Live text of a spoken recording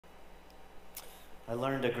I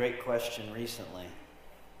learned a great question recently.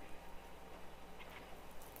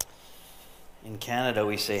 In Canada,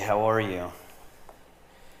 we say, "How are you?"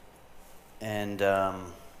 And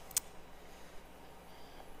I'm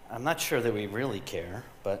not sure that we really care,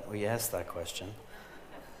 but we ask that question.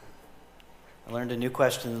 I learned a new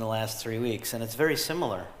question in the last 3 weeks, and it's very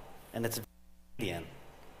similar, and it's Canadian.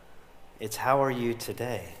 It's, "How are you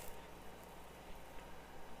today?"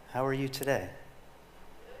 How are you today?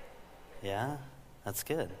 Yeah? That's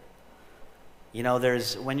good. You know,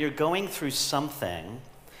 when you're going through something,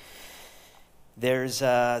 there's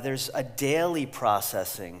a daily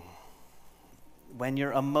processing. When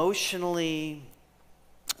you're emotionally,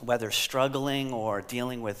 whether struggling or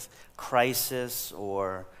dealing with crisis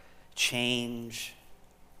or change,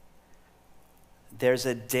 there's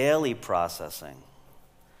a daily processing.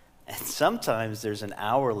 And sometimes there's an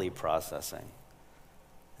hourly processing.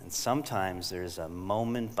 And sometimes there's a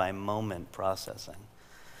moment-by-moment processing.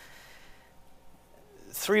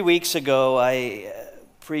 3 weeks ago, I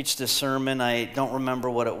preached a sermon. I don't remember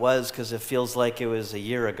what it was because it feels like it was a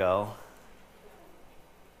year ago.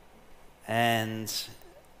 And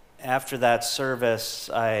after that service,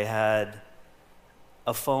 I had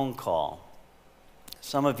a phone call.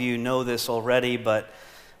 Some of you know this already, but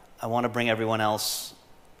I want to bring everyone else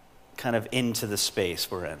kind of into the space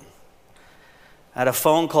we're in. I had a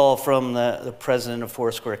phone call from the president of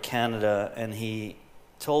Foursquare Canada, and he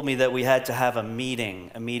told me that we had to have a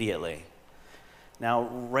meeting immediately. Now,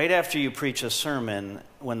 right after you preach a sermon,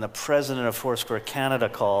 when the president of Foursquare Canada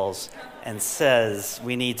calls and says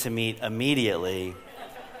we need to meet immediately,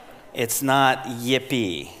 it's not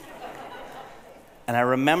yippee. And I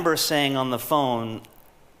remember saying on the phone,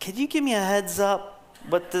 "Could you give me a heads up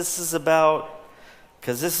what this is about?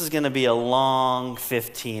 Because this is going to be a long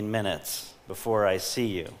 15 minutes before I see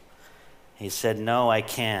you." He said, "No, I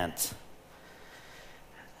can't."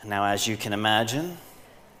 Now, as you can imagine,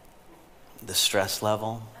 the stress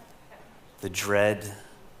level, the dread,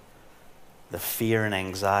 the fear and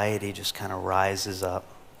anxiety just kind of rises up.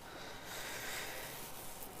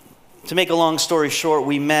 To make a long story short,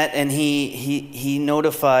 we met, and he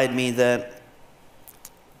notified me that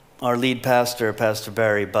our lead pastor, Pastor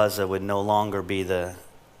Barry Buzza, would no longer be the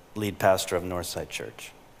lead pastor of Northside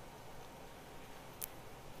Church.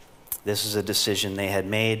 This is a decision they had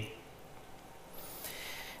made.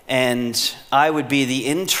 And I would be the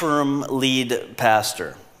interim lead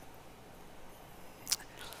pastor.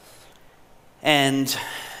 And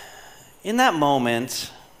in that moment,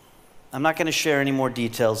 I'm not going to share any more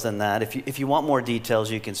details than that. If you want more details,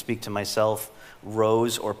 you can speak to myself,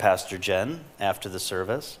 Rose, or Pastor Jen after the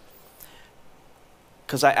service.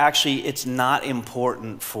 Because it's not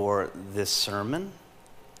important for this sermon.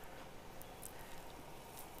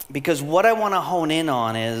 Because what I want to hone in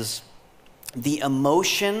on is the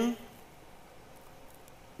emotion,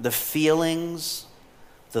 the feelings,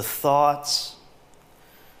 the thoughts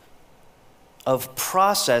of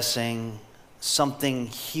processing something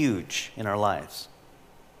huge in our lives.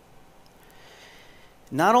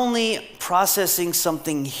 Not only processing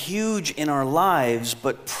something huge in our lives,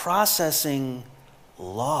 but processing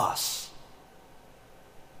loss.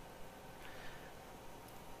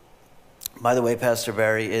 By the way, Pastor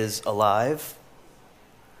Barry is alive.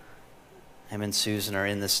 Him and Susan are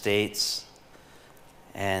in the States,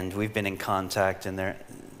 and we've been in contact, and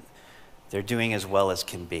they're doing as well as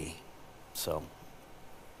can be. So,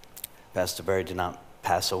 Pastor Barry did not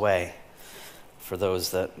pass away, for those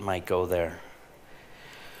that might go there.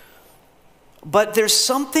 But there's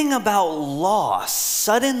something about loss,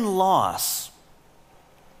 sudden loss,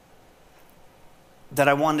 that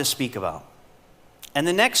I wanted to speak about. And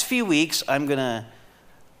the next few weeks, I'm not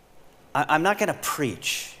gonna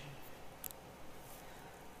preach.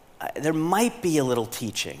 There might be a little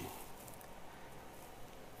teaching,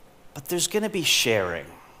 but there's gonna be sharing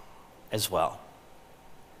as well.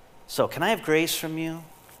 So can I have grace from you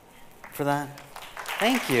for that?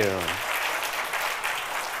 Thank you.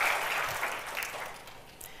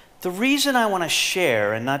 The reason I want to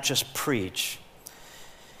share and not just preach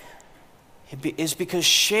is because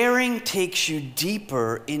sharing takes you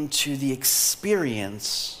deeper into the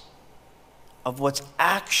experience of what's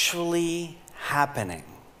actually happening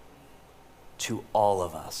to all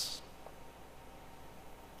of us.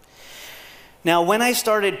 Now, when I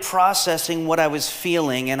started processing what I was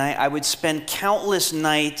feeling, and I would spend countless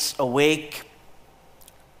nights awake,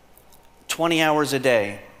 20 hours a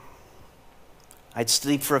day. I'd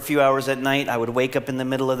sleep for a few hours at night. I would wake up in the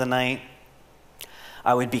middle of the night.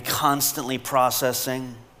 I would be constantly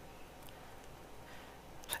processing,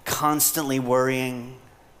 constantly worrying,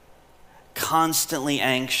 constantly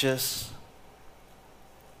anxious.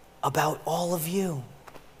 about all of you.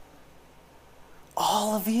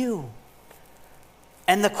 All of you.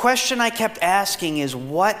 And the question I kept asking is,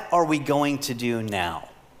 what are we going to do now?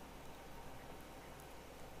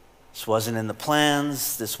 This wasn't in the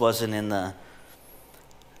plans. This wasn't in the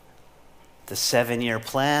 7-year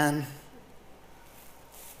plan.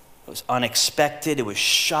 It was unexpected. It was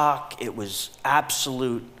shock. It was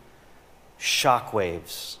absolute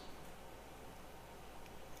shockwaves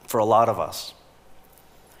for a lot of us.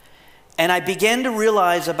 And I began to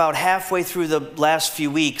realize about halfway through the last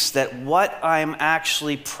few weeks that what I'm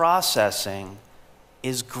actually processing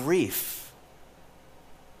is grief.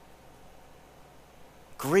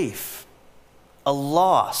 Grief. A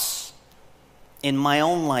loss in my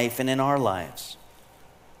own life and in our lives.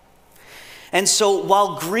 And so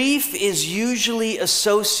while grief is usually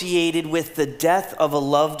associated with the death of a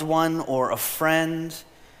loved one or a friend,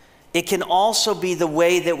 it can also be the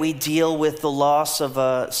way that we deal with the loss of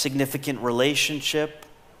a significant relationship,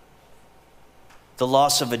 the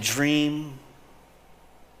loss of a dream,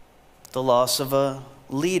 the loss of a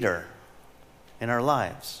leader in our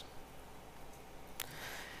lives.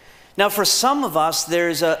 Now, for some of us,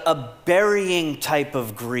 there's a burying type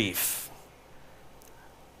of grief.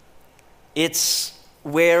 It's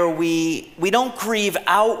where we don't grieve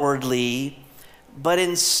outwardly, but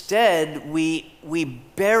instead we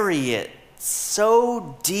bury it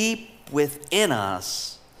so deep within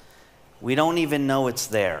us, we don't even know it's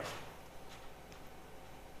there.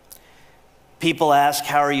 People ask,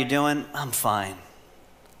 "How are you doing?" "I'm fine."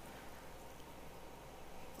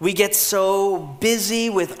 We get so busy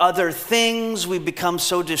with other things, we become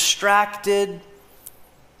so distracted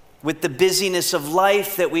with the busyness of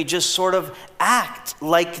life that we just sort of act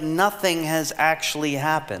like nothing has actually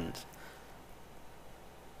happened.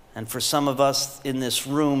 And for some of us in this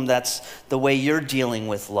room, that's the way you're dealing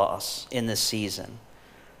with loss in this season.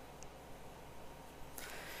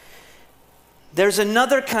 There's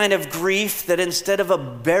another kind of grief that instead of a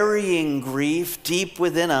burying grief deep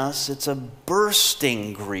within us, it's a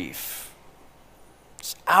bursting grief.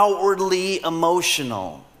 It's outwardly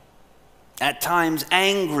emotional. At times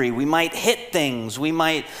angry. We might hit things. We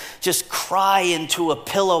might just cry into a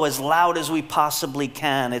pillow as loud as we possibly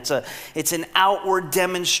can. It's an outward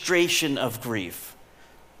demonstration of grief.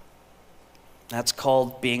 That's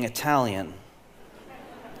called being Italian.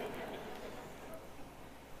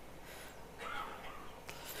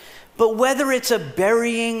 But whether it's a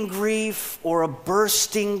burying grief or a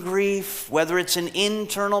bursting grief, whether it's an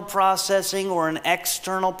internal processing or an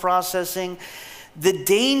external processing, the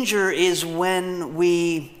danger is when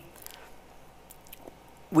we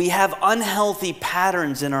have unhealthy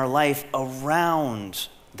patterns in our life around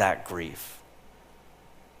that grief.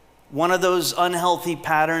 One of those unhealthy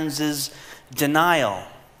patterns is denial.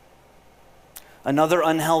 Another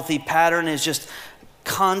unhealthy pattern is just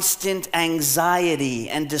constant anxiety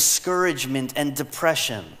and discouragement and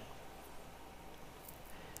depression.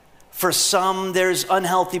 For some, there's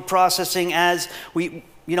unhealthy processing as we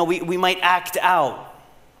might act out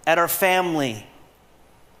at our family.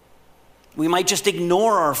 We might just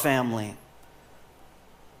ignore our family.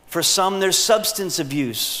 For some, there's substance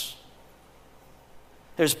abuse.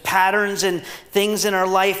 There's patterns and things in our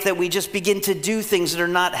life that we just begin to do things that are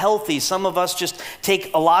not healthy. Some of us just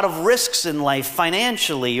take a lot of risks in life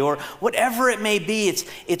financially or whatever it may be.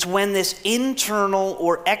 It's when this internal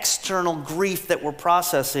or external grief that we're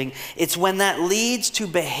processing, it's when that leads to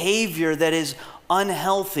behavior that is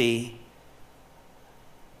unhealthy.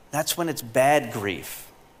 That's when it's bad grief.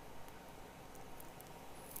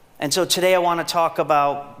 And so today I want to talk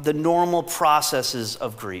about the normal processes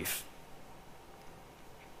of grief.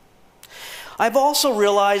 I've also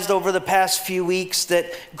realized over the past few weeks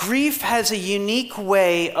that grief has a unique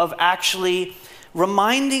way of actually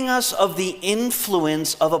reminding us of the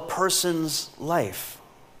influence of a person's life.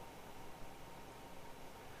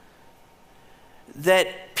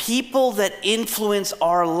 That people that influence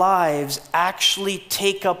our lives actually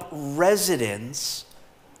take up residence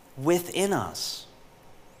within us.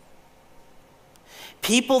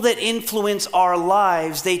 People that influence our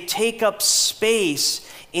lives, they take up space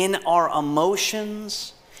in our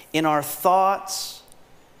emotions, in our thoughts,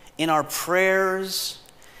 in our prayers.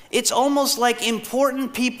 It's almost like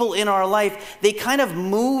important people in our life, they kind of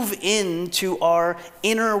move into our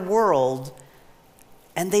inner world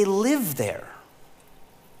and they live there.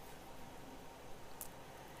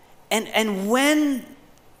 And when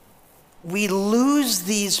we lose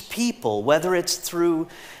these people, whether it's through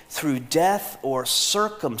death or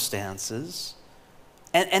circumstances,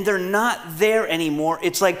 and they're not there anymore,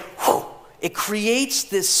 it's like, whew, it creates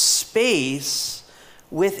this space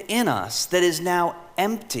within us that is now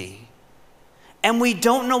empty, and we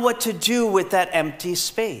don't know what to do with that empty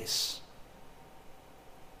space.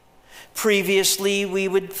 Previously, we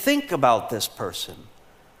would think about this person.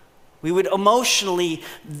 We would emotionally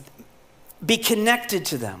be connected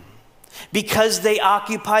to them. Because they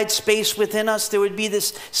occupied space within us, there would be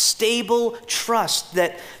this stable trust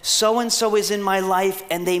that so-and-so is in my life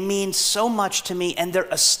and they mean so much to me and they're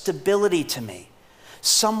a stability to me.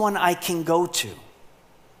 Someone I can go to.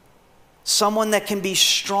 Someone that can be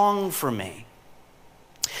strong for me.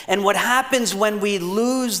 And what happens when we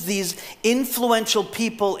lose these influential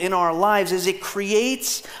people in our lives is it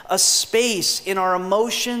creates a space in our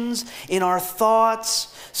emotions, in our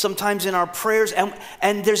thoughts, sometimes in our prayers,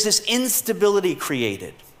 and there's this instability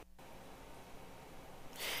created.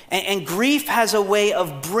 And grief has a way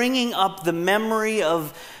of bringing up the memory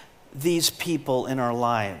of these people in our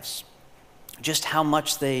lives, just how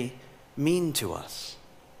much they mean to us,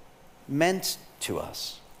 meant to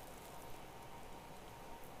us.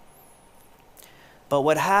 But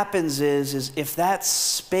what happens is if that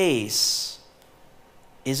space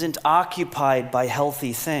isn't occupied by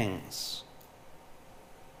healthy things,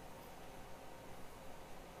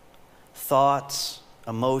 thoughts,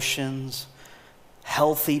 emotions,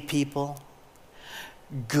 healthy people,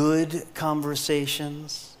 good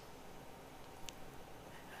conversations,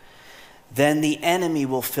 then the enemy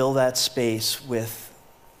will fill that space with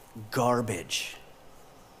garbage.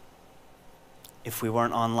 If we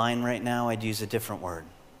weren't online right now, I'd use a different word.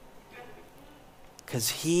 Because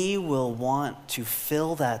he will want to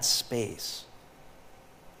fill that space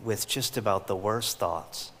with just about the worst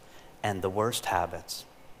thoughts and the worst habits.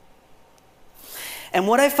 And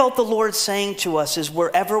what I felt the Lord saying to us is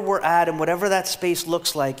wherever we're at and whatever that space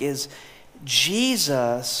looks like is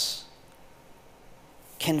Jesus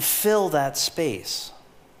can fill that space.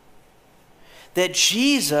 That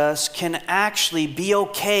Jesus can actually be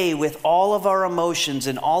okay with all of our emotions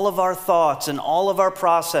and all of our thoughts and all of our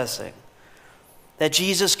processing. That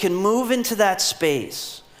Jesus can move into that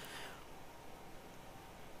space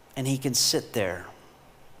and he can sit there.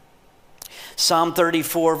 Psalm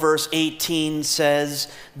 34 verse 18 says,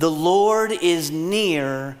 "The Lord is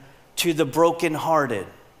near to the brokenhearted."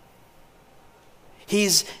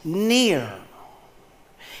 He's near.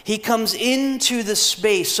 He comes into the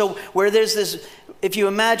space. So where there's this, if you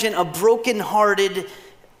imagine a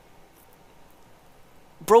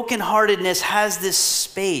brokenheartedness has this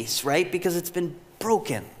space, right? Because it's been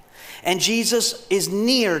broken. And Jesus is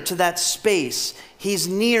near to that space. He's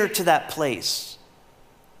near to that place.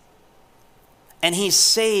 And he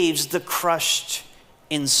saves the crushed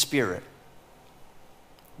in spirit.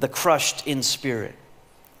 The crushed in spirit.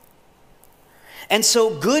 And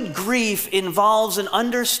so good grief involves an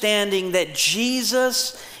understanding that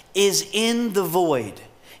Jesus is in the void.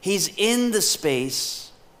 He's in the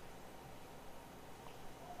space.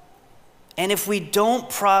 And if we don't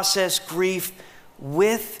process grief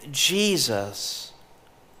with Jesus,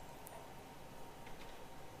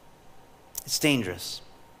 it's dangerous.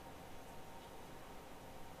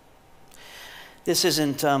 This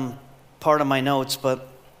isn't part of my notes, but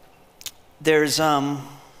there's...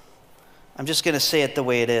 I'm just going to say it the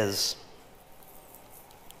way it is.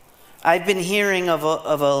 I've been hearing of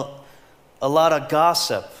a lot of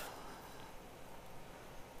gossip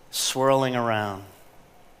swirling around.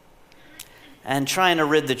 And trying to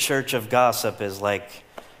rid the church of gossip is like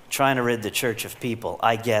trying to rid the church of people.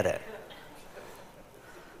 I get it.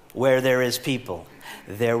 Where there is people,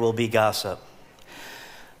 there will be gossip.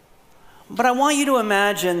 But I want you to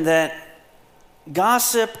imagine that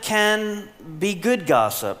gossip can be good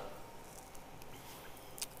gossip.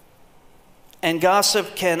 And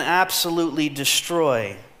gossip can absolutely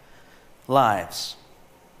destroy lives.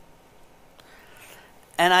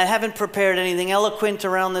 And I haven't prepared anything eloquent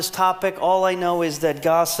around this topic. All I know is that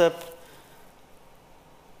gossip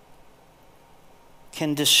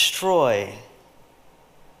can destroy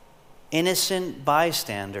innocent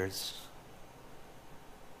bystanders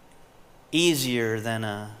easier than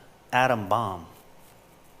an atom bomb.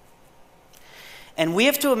 And we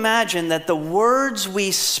have to imagine that the words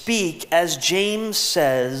we speak, as James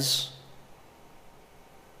says,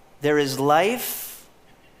 there is life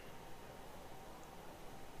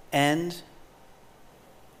and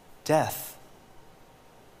death.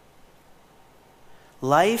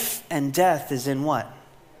 Life and death is in what?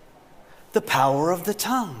 The power of the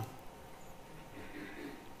tongue.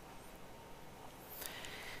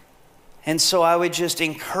 And so I would just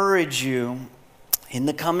encourage you in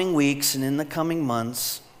the coming weeks and in the coming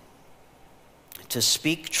months to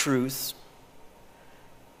speak truth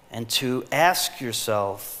and to ask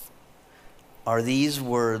yourself, Are these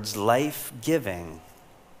words life-giving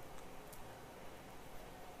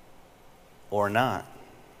or not?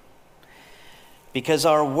 Because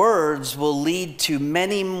our words will lead to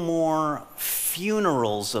many more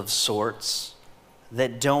funerals of sorts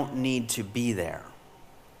that don't need to be there.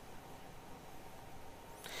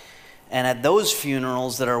 And at those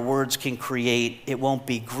funerals that our words can create, it won't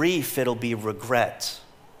be grief, it'll be regret.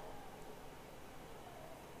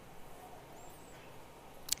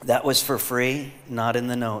 That was for free, not in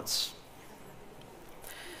the notes.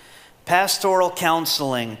 Pastoral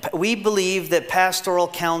counseling. We believe that pastoral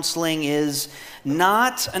counseling is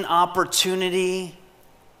not an opportunity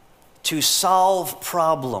to solve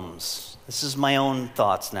problems. This is my own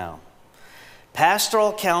thoughts now.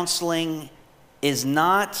 Pastoral counseling is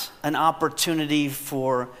not an opportunity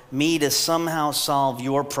for me to somehow solve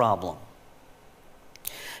your problem.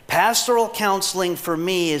 Pastoral counseling for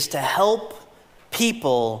me is to help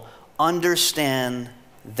people understand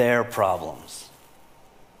their problems.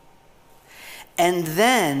 And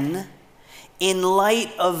then, in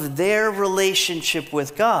light of their relationship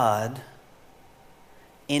with God,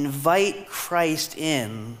 invite Christ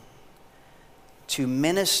in to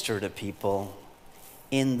minister to people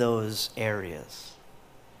in those areas.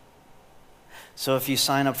 So if you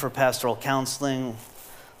sign up for pastoral counseling,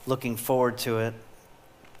 looking forward to it.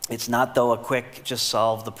 It's not, though, a quick, just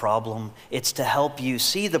solve the problem. It's to help you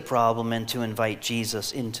see the problem and to invite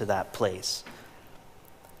Jesus into that place.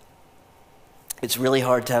 It's really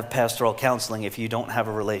hard to have pastoral counseling if you don't have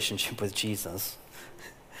a relationship with Jesus.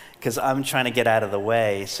 Because I'm trying to get out of the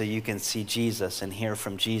way so you can see Jesus and hear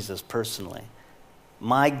from Jesus personally.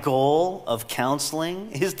 My goal of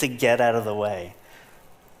counseling is to get out of the way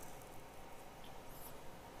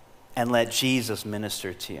and let Jesus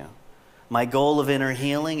minister to you. My goal of inner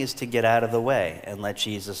healing is to get out of the way and let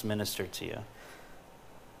Jesus minister to you.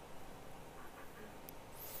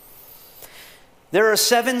 There are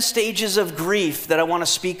 7 stages of grief that I want to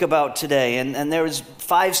speak about today. And there was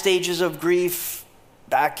 5 stages of grief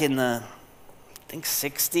back in the, I think,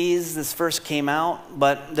 60s. This first came out.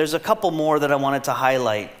 But there's a couple more that I wanted to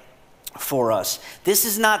highlight for us. This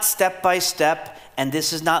is not step by step, and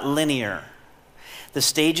this is not linear. The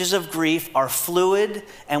stages of grief are fluid,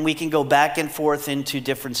 and we can go back and forth into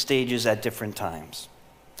different stages at different times.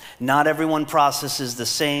 Not everyone processes the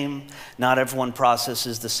same. Not everyone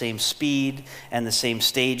processes the same speed and the same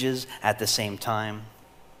stages at the same time.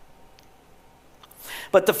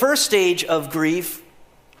 But the first stage of grief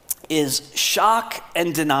is shock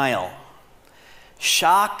and denial.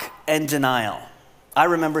 Shock and denial. I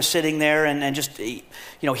remember sitting there and just,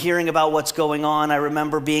 hearing about what's going on. I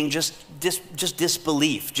remember being just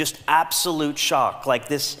disbelief, just absolute shock, like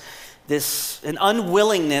an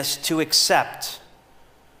unwillingness to accept.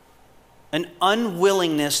 An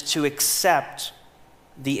unwillingness to accept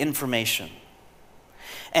the information.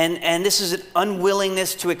 And this is an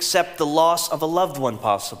unwillingness to accept the loss of a loved one,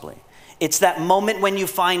 possibly. It's that moment when you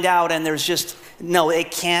find out and there's just, no,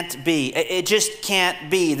 it can't be. It just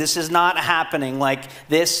can't be. This is not happening. Like,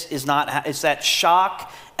 this is not, it's that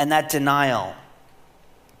shock and that denial.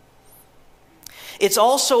 It's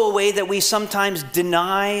also a way that we sometimes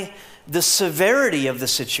deny the severity of the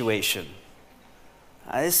situation.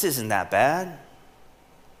 This isn't that bad.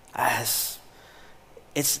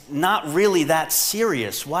 It's not really that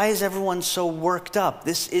serious. Why is everyone so worked up?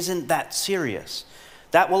 This isn't that serious.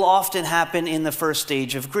 That will often happen in the first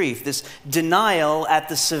stage of grief, this denial at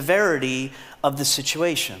the severity of the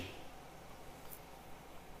situation.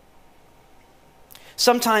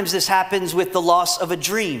 Sometimes this happens with the loss of a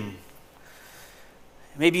dream.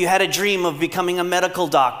 Maybe you had a dream of becoming a medical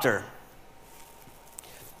doctor,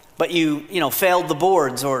 but you failed the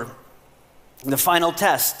boards or the final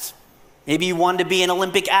tests. Maybe you wanted to be an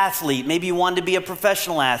Olympic athlete. Maybe you wanted to be a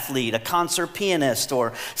professional athlete, a concert pianist,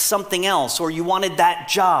 or something else. Or you wanted that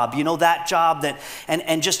job, that job that,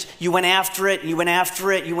 and just you went after it, you went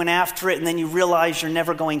after it, you went after it, and then you realize you're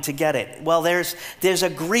never going to get it. Well, there's a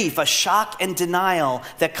grief, a shock and denial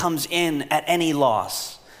that comes in at any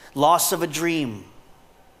loss. Loss of a dream,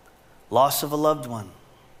 loss of a loved one,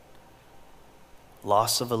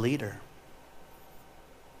 loss of a leader.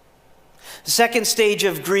 The second stage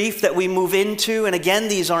of grief that we move into, and again,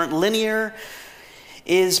 these aren't linear,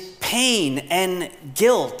 is pain and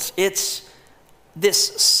guilt. It's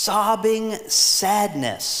this sobbing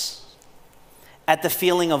sadness at the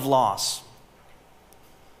feeling of loss.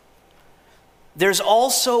 There's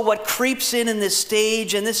also what creeps in this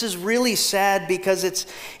stage, and this is really sad because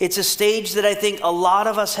it's a stage that I think a lot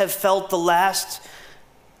of us have felt the last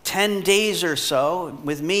 10 days or so.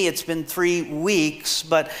 With me, it's been 3 weeks,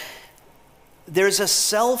 but there's a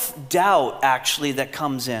self-doubt actually that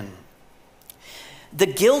comes in. The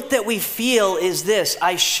guilt that we feel is this: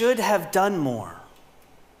 I should have done more.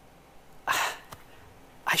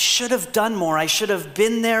 I should have done more. I should have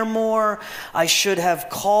been there more. I should have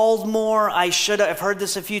called more. I've heard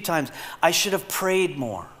this a few times. I should have prayed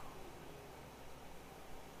more.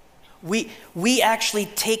 We actually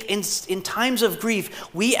take, in times of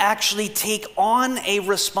grief, we actually take on a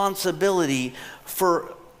responsibility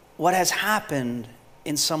for what has happened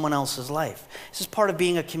in someone else's life. This is part of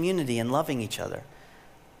being a community and loving each other.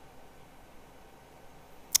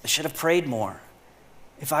 I should have prayed more.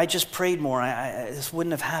 If I just prayed more, this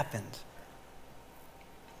wouldn't have happened.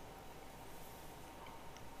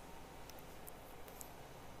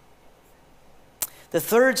 The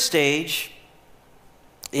third stage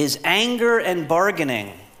is anger and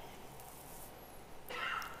bargaining.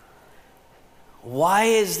 Why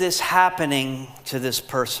is this happening to this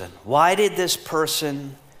person? Why did this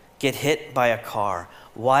person get hit by a car?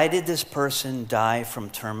 Why did this person die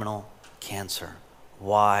from terminal cancer?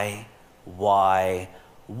 Why?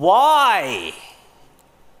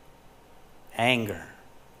 Anger.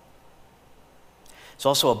 It's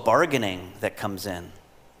also a bargaining that comes in.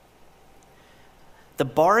 The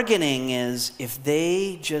bargaining is, if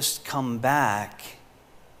they just come back,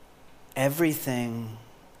 everything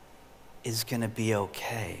is going to be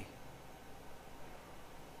okay.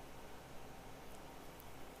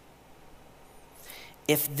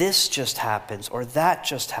 If this just happens, or that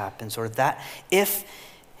just happens, or that, if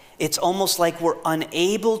it's almost like we're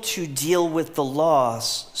unable to deal with the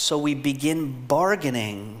loss, so we begin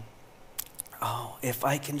bargaining. Oh, if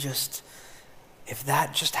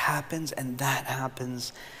that just happens and that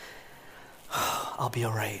happens, I'll be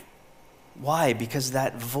all right. Why? Because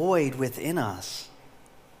that void within us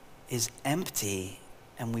is empty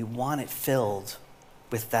and we want it filled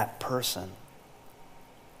with that person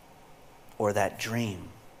or that dream.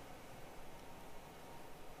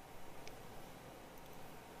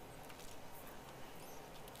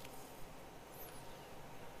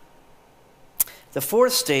 The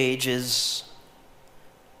fourth stage is,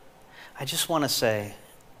 I just want to say,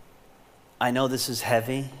 I know this is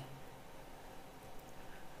heavy,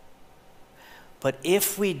 but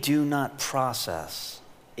if we do not process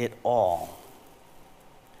it all,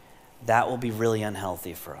 that will be really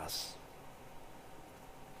unhealthy for us.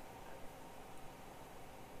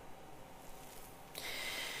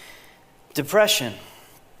 Depression.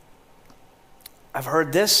 I've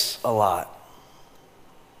heard this a lot.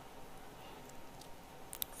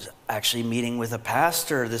 Actually meeting with a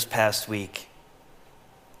pastor this past week,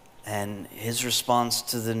 and his response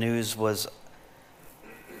to the news was,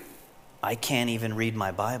 I can't even read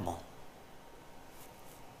my Bible.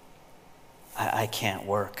 I can't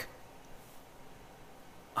work.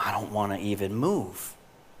 I don't want to even move.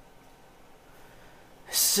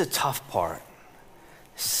 This is a tough part.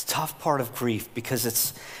 This is a tough part of grief,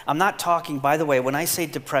 because I'm not talking, by the way, when I say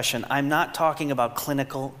depression, I'm not talking about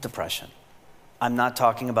clinical depression. I'm not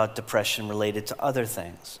talking about depression related to other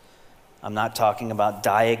things. I'm not talking about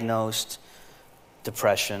diagnosed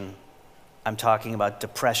depression. I'm talking about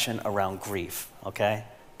depression around grief, okay?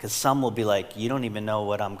 Because some will be like, you don't even know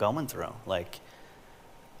what I'm going through. Like,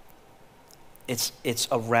 it's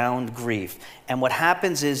around grief. And what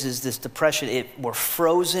happens is this depression, we're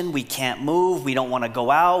frozen, we can't move, we don't want to go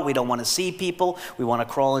out, we don't want to see people, we want to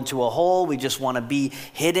crawl into a hole, we just want to be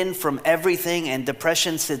hidden from everything, and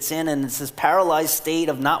depression sits in, and it's this paralyzed state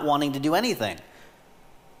of not wanting to do anything.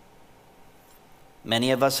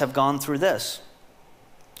 Many of us have gone through this.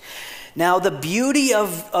 Now, the beauty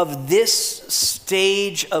of this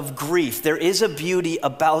stage of grief, there is a beauty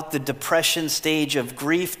about the depression stage of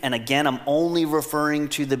grief. And again, I'm only referring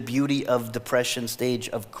to the beauty of depression stage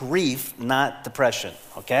of grief, not depression,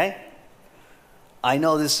 okay? I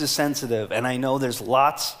know this is sensitive, and I know there's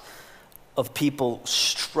lots of people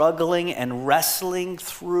struggling and wrestling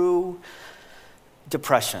through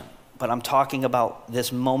depression. But I'm talking about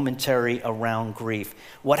this momentary around grief.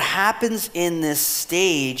 What happens in this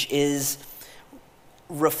stage is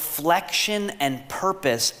reflection and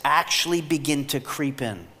purpose actually begin to creep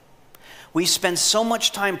in. We spend so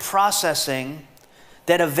much time processing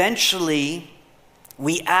that eventually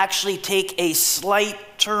we actually take a slight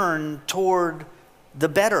turn toward the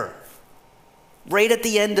better, right at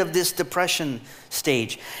the end of this depression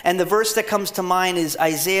stage. And the verse that comes to mind is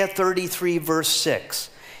Isaiah 33, verse 6.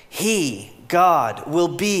 He, God, will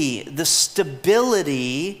be the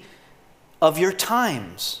stability of your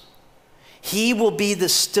times. He will be the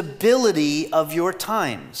stability of your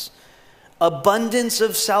times. Abundance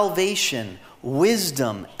of salvation,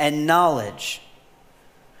 wisdom, and knowledge.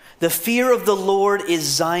 The fear of the Lord is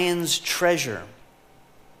Zion's treasure.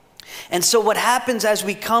 And so what happens as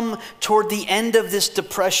we come toward the end of this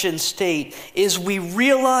depression state is we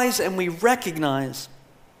realize and we recognize,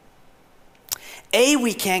 A,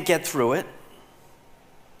 we can't get through it.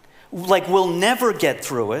 Like we'll never get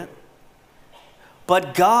through it.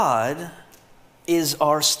 But God is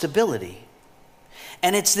our stability.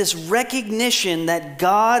 And it's this recognition that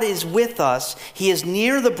God is with us. He is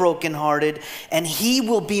near the brokenhearted, and He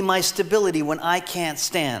will be my stability when I can't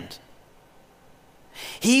stand.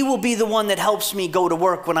 He will be the one that helps me go to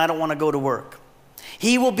work when I don't want to go to work.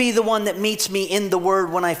 He will be the one that meets me in the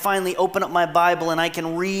Word when I finally open up my Bible and I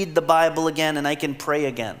can read the Bible again and I can pray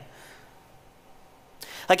again.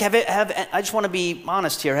 Like, I just want to be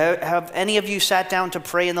honest here. Have any of you sat down to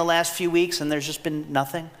pray in the last few weeks and there's just been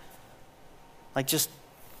nothing? Like, just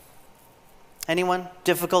anyone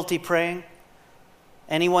difficulty praying?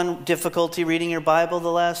 Anyone difficulty reading your Bible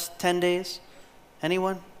the last 10 days?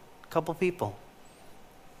 Anyone? A couple people.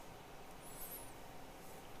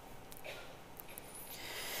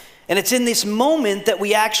 And it's in this moment that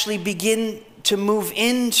we actually begin to move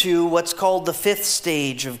into what's called the fifth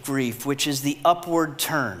stage of grief, which is the upward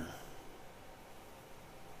turn.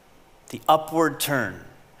 The upward turn.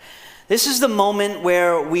 This is the moment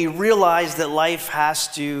where we realize that life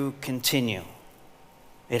has to continue.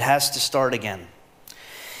 It has to start again.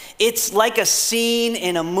 It's like a scene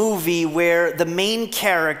in a movie where the main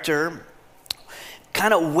character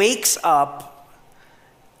kind of wakes up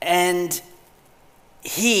and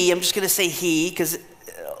I'm just going to say he, because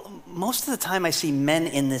most of the time I see men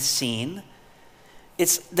in this scene.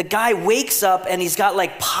 It's the guy wakes up and he's got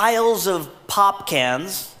like piles of pop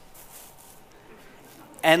cans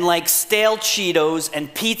and like stale Cheetos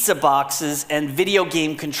and pizza boxes and video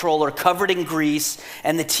game controller covered in grease,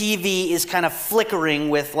 and the TV is kind of flickering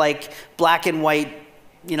with like black and white,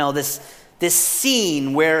 this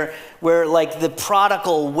scene where like the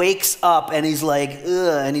prodigal wakes up and he's like,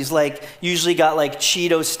 ugh, and he's like usually got like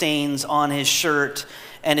Cheeto stains on his shirt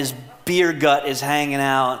and his beer gut is hanging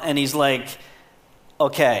out, and he's like,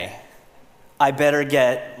 okay, I better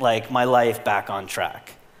get like my life back on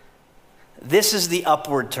track. This is the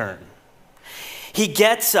upward turn. He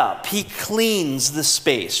gets up, he cleans the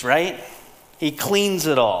space, right? He cleans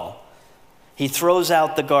it all. He throws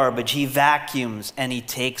out the garbage, he vacuums, and he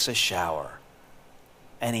takes a shower.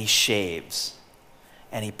 And he shaves,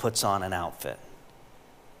 and he puts on an outfit.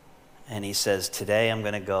 And he says, today I'm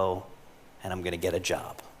going to go and I'm going to get a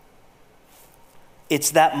job. It's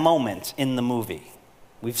that moment in the movie.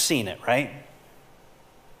 We've seen it, right?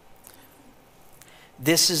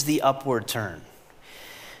 This is the upward turn.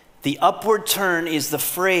 The upward turn is the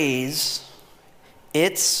phrase,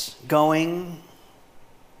 it's going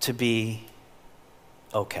to be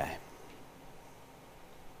okay.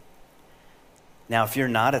 Now, if you're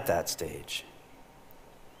not at that stage,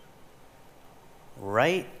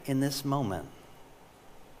 right in this moment,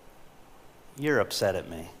 you're upset at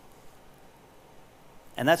me.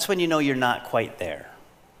 And that's when you know you're not quite there,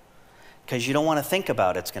 because you don't want to think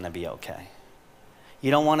about it's going to be okay.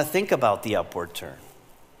 You don't want to think about the upward turn.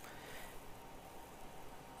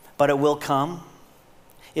 But it will come.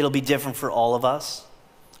 It'll be different for all of us.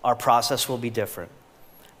 Our process will be different.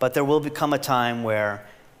 But there will become a time where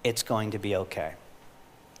it's going to be okay.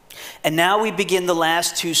 And now we begin the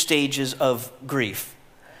last two stages of grief.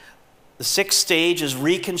 The sixth stage is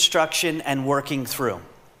reconstruction and working through.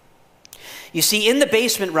 You see, in the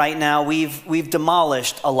basement right now, we've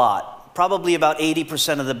demolished a lot. Probably about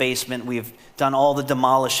 80% of the basement, we've done all the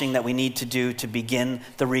demolishing that we need to do to begin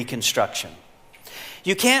the reconstruction.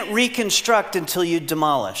 You can't reconstruct until you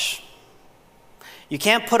demolish. You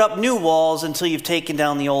can't put up new walls until you've taken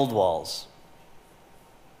down the old walls.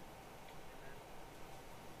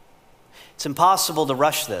 It's impossible to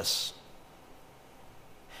rush this.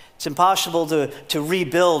 It's impossible to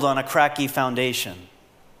rebuild on a cracky foundation.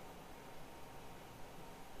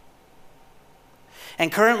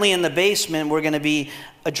 And currently in the basement, we're going to be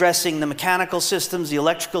addressing the mechanical systems, the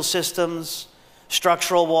electrical systems,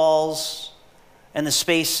 structural walls, and the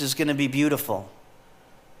space is going to be beautiful.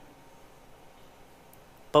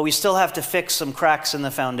 But we still have to fix some cracks in the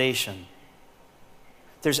foundation.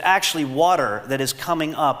 There's actually water that is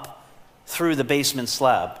coming up through the basement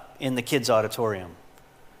slab in the kids' auditorium.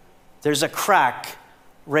 There's a crack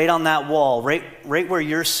right on that wall, right where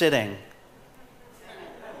you're sitting.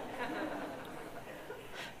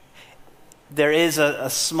 There is a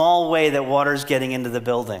small way that water's getting into the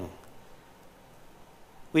building.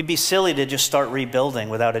 We'd be silly to just start rebuilding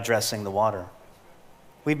without addressing the water.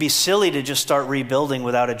 We'd be silly to just start rebuilding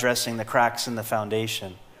without addressing the cracks in the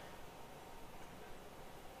foundation.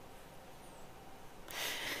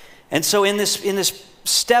 And so in this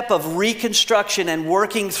step of reconstruction and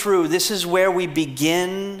working through, this is where we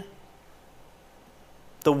begin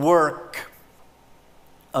the work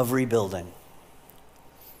of rebuilding.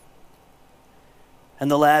 And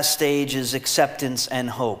the last stage is acceptance and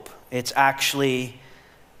hope. It's actually,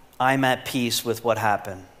 I'm at peace with what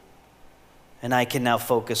happened. And I can now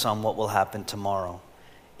focus on what will happen tomorrow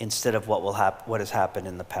instead of what has happened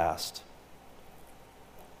in the past.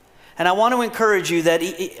 And I want to encourage you that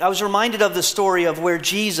I was reminded of the story of where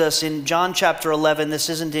Jesus, in John chapter 11, this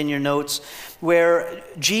isn't in your notes, where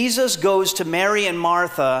Jesus goes to Mary and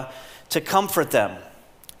Martha to comfort them.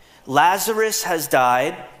 Lazarus has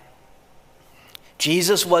died.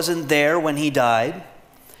 Jesus wasn't there when he died,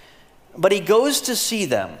 but he goes to see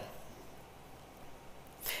them.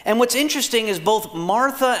 And what's interesting is both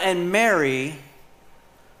Martha and Mary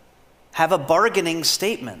have a bargaining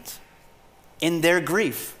statement in their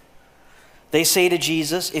grief. They say to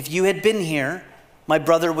Jesus, if you had been here, my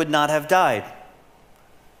brother would not have died.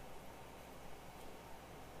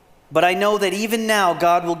 But I know that even now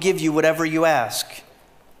God will give you whatever you ask.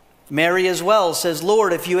 Mary as well says,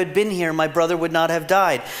 Lord, if you had been here, my brother would not have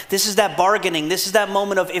died. This is that bargaining. This is that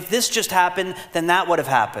moment of, if this just happened, then that would have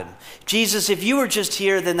happened. Jesus, if you were just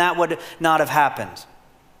here, then that would not have happened.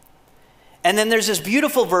 And then there's this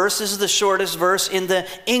beautiful verse. This is the shortest verse in the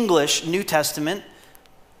English New Testament.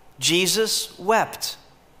 Jesus wept.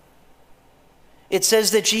 It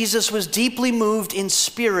says that Jesus was deeply moved in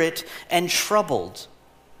spirit and troubled.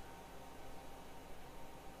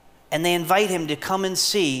 And they invite him to come and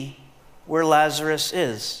see where Lazarus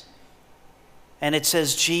is. And it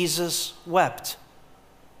says Jesus wept.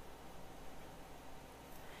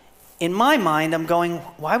 In my mind, I'm going,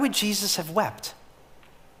 why would Jesus have wept?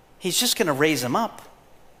 He's just going to raise him up.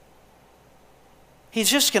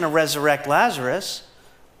 He's just going to resurrect Lazarus.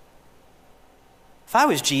 If I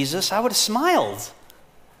was Jesus, I would have smiled.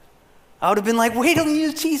 I would have been like, wait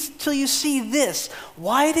till you see this.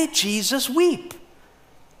 Why did Jesus weep?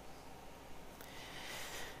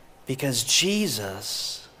 Because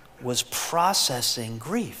Jesus was processing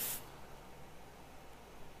grief.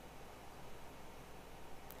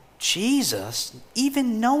 Jesus,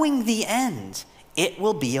 even knowing the end, it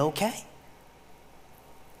will be okay.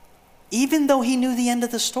 Even though he knew the end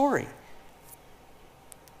of the story,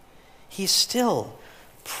 he still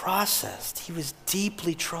processed. He was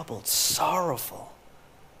deeply troubled, sorrowful.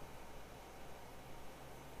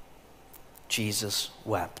 Jesus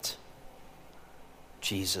wept.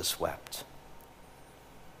 Jesus wept.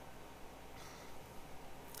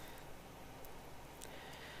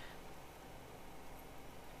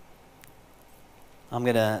 I'm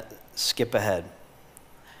going to skip ahead.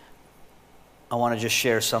 I want to just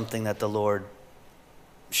share something that the Lord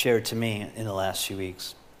shared to me in the last few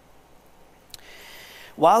weeks.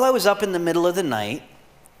 While I was up in the middle of the night,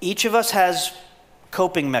 each of us has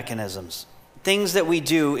coping mechanisms, things that we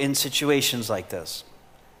do in situations like this,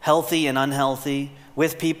 healthy and unhealthy,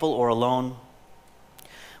 with people or alone.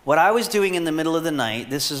 What I was doing in the middle of the night,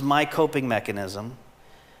 this is my coping mechanism.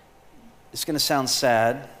 It's going to sound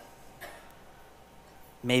sad,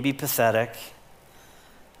 maybe pathetic,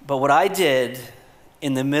 but what I did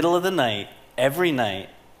in the middle of the night, every night,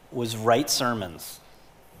 was write sermons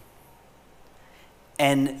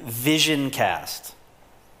and vision cast.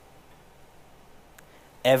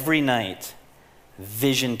 Every night,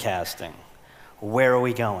 vision casting. Where are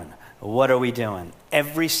we going? What are we doing?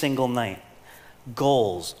 Every single night.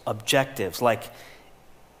 Goals, objectives.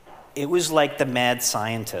 It was like the mad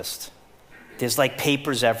scientist. There's like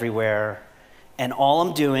papers everywhere. And all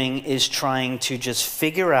I'm doing is trying to just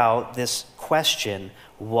figure out this question,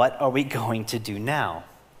 what are we going to do now?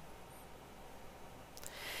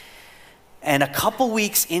 And a couple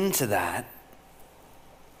weeks into that,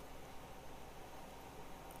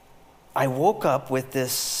 I woke up with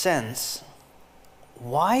this sense,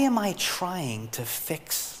 why am I trying to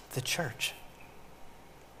fix the church?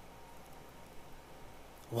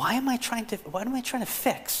 What am I trying to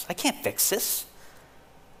fix? I can't fix this.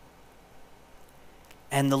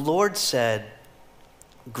 And the Lord said,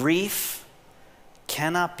 grief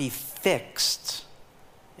cannot be fixed.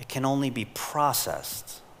 It can only be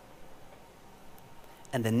processed.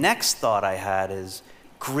 And the next thought I had is,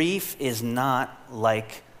 grief is not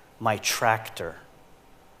like my tractor.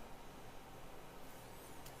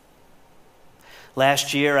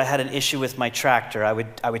 Last year, I had an issue with my tractor. I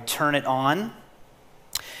would turn it on,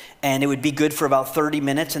 and it would be good for about 30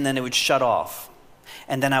 minutes, and then it would shut off.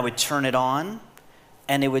 And then I would turn it on,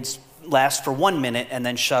 and it would last for 1 minute, and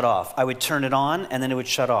then shut off. I would turn it on, and then it would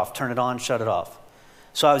shut off. Turn it on, shut it off.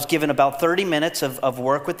 So I was given about 30 minutes of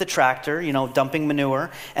work with the tractor, dumping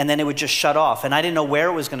manure, and then it would just shut off. And I didn't know where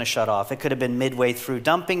it was going to shut off. It could have been midway through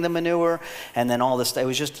dumping the manure, and then all this. It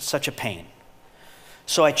was just such a pain.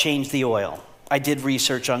 So I changed the oil. I did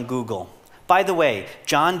research on Google. By the way,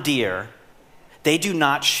 John Deere, they do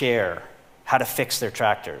not share how to fix their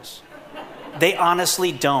tractors. They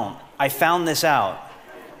honestly don't. I found this out.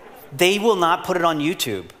 They will not put it on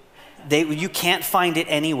YouTube. You can't find it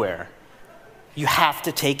anywhere. You have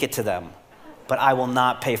to take it to them. But I will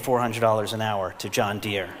not pay $400 an hour to John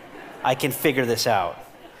Deere. I can figure this out.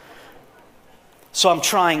 So I'm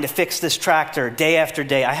trying to fix this tractor day after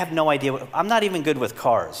day. I have no idea. I'm not even good with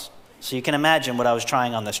cars. So you can imagine what I was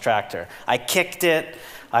trying on this tractor. I kicked it.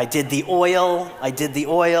 I did the oil.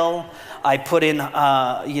 I put in,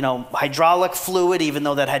 hydraulic fluid, even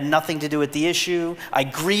though that had nothing to do with the issue. I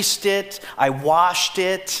greased it. I washed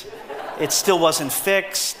it. It still wasn't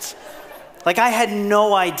fixed. Like, I had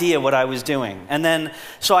no idea what I was doing. And then,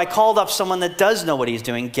 so I called up someone that does know what he's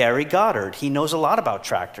doing, Gary Goddard. He knows a lot about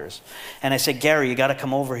tractors. And I said, Gary, you got to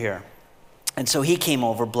come over here. And so he came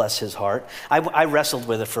over, bless his heart. I wrestled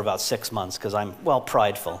with it for about 6 months because I'm,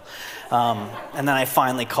 prideful. And then I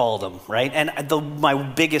finally called him, right? And my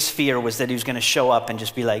biggest fear was that he was going to show up and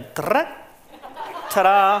just be like,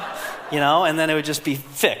 ta-da, and then it would just be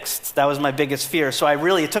fixed. That was my biggest fear. So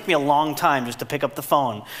it took me a long time just to pick up the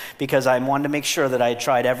phone because I wanted to make sure that I had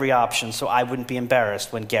tried every option so I wouldn't be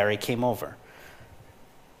embarrassed when Gary came over.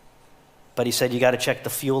 But he said, you got to check the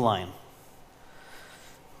fuel line.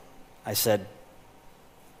 I said,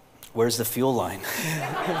 where's the fuel line?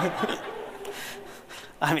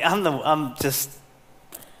 I mean,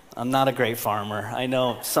 I'm not a great farmer. I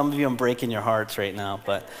know some of you, I'm breaking your hearts right now,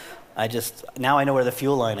 but now I know where the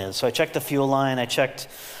fuel line is. So I checked the fuel line. I checked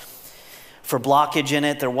for blockage in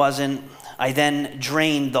it. There wasn't. I then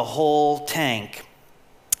drained the whole tank,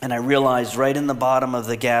 and I realized right in the bottom of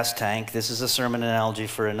the gas tank, this is a sermon analogy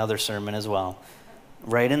for another sermon as well,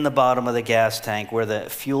 right in the bottom of the gas tank where the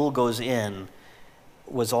fuel goes in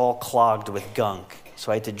was all clogged with gunk.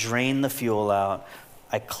 So I had to drain the fuel out.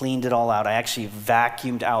 I cleaned it all out. I actually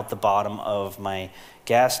vacuumed out the bottom of my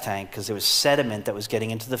gas tank because there was sediment that was getting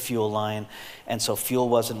into the fuel line, and so fuel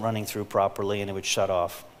wasn't running through properly and it would shut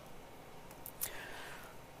off.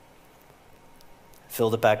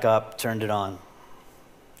 Filled it back up, turned it on.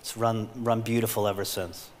 It's run beautiful ever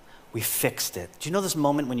since. We fixed it. Do you know this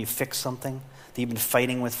moment when you fix something that you've been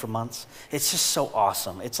fighting with for months? It's just so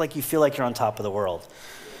awesome. It's like you feel like you're on top of the world.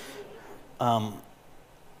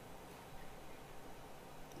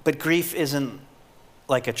 But grief isn't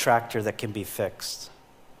like a tractor that can be fixed.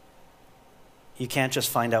 You can't just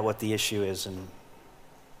find out what the issue is and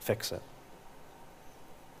fix it.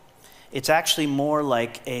 It's actually more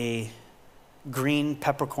like a green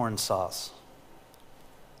peppercorn sauce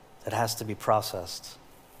that has to be processed.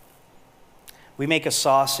 We make a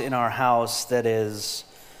sauce in our house that is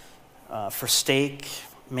for steak,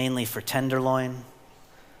 mainly for tenderloin.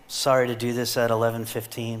 Sorry to do this at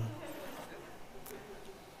 11:15.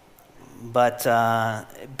 But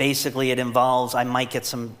basically it involves, I might get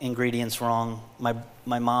some ingredients wrong.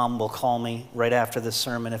 My mom will call me right after this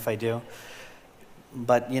sermon if I do.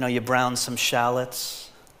 But you brown some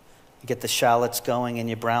shallots. You get the shallots going and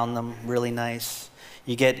you brown them really nice.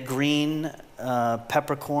 You get green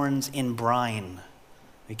peppercorns in brine.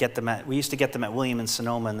 We used to get them at William and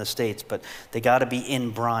Sonoma in the States, but they got to be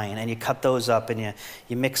in brine. And you cut those up and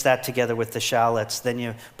you mix that together with the shallots. Then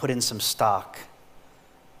you put in some stock.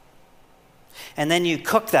 And then you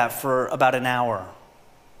cook that for about an hour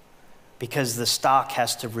because the stock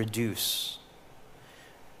has to reduce.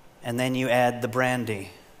 And then you add the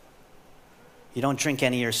brandy. You don't drink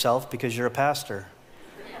any yourself because you're a pastor.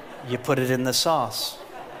 You put it in the sauce.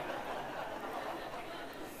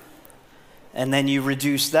 And then you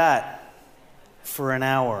reduce that for an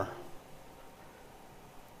hour.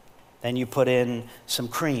 Then you put in some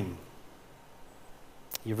cream.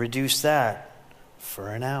 You reduce that for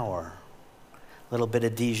an hour. A little bit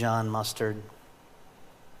of Dijon mustard.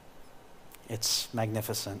 It's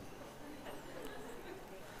magnificent.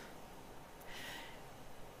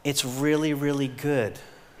 It's really, really good.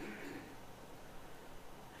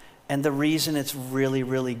 And the reason it's really,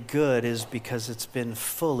 really good is because it's been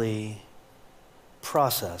fully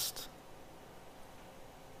processed.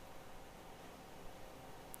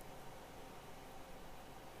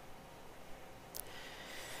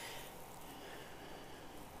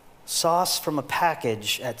 Sauce from a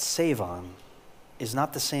package at Save-On is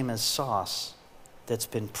not the same as sauce that's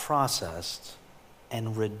been processed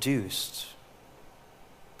and reduced.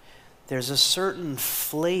 There's a certain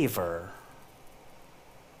flavor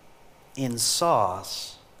in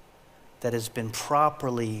sauce that has been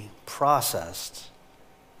properly processed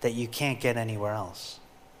that you can't get anywhere else.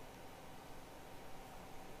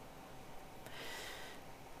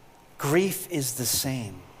 Grief is the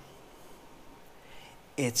same.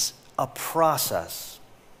 It's a process.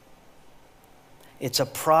 It's a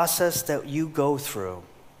process that you go through.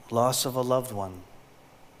 Loss of a loved one,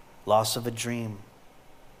 loss of a dream,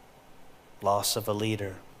 loss of a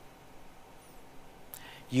leader.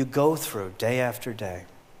 You go through day after day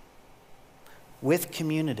with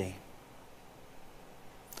community.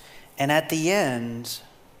 And at the end,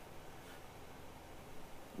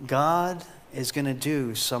 God is going to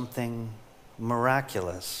do something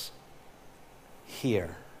miraculous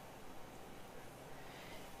here.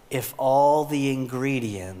 If all the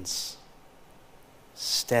ingredients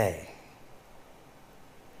stay.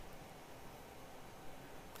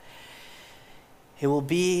 It will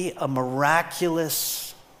be a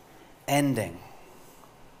miraculous ending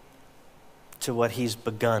to what he's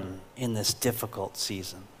begun in this difficult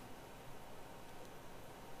season.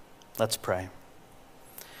 Let's pray.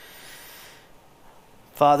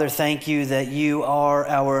 Father, thank you that you are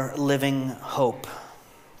our living hope.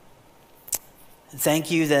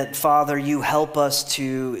 Thank you that, Father, you help us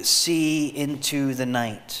to see into the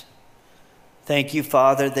night. Thank you,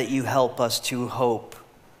 Father, that you help us to hope.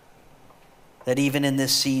 That even in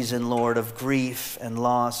this season, Lord, of grief and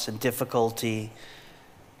loss and difficulty,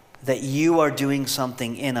 that you are doing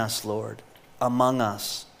something in us, Lord, among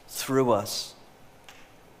us, through us,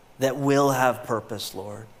 that will have purpose,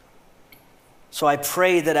 Lord. So I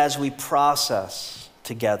pray that as we process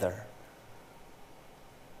together,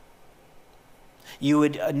 you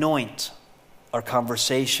would anoint our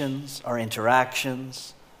conversations, our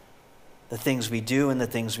interactions, the things we do and the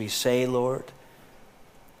things we say, Lord.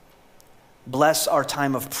 Bless our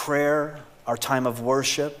time of prayer, our time of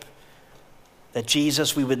worship, that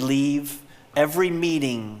Jesus, we would leave every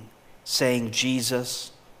meeting saying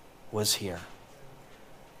Jesus was here.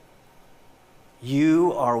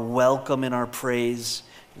 You are welcome in our praise,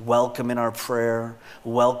 welcome in our prayer,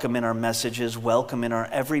 welcome in our messages, welcome in our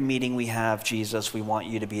every meeting we have, Jesus. We want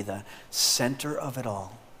you to be the center of it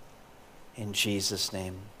all. In Jesus'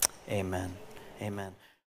 name, amen. Amen.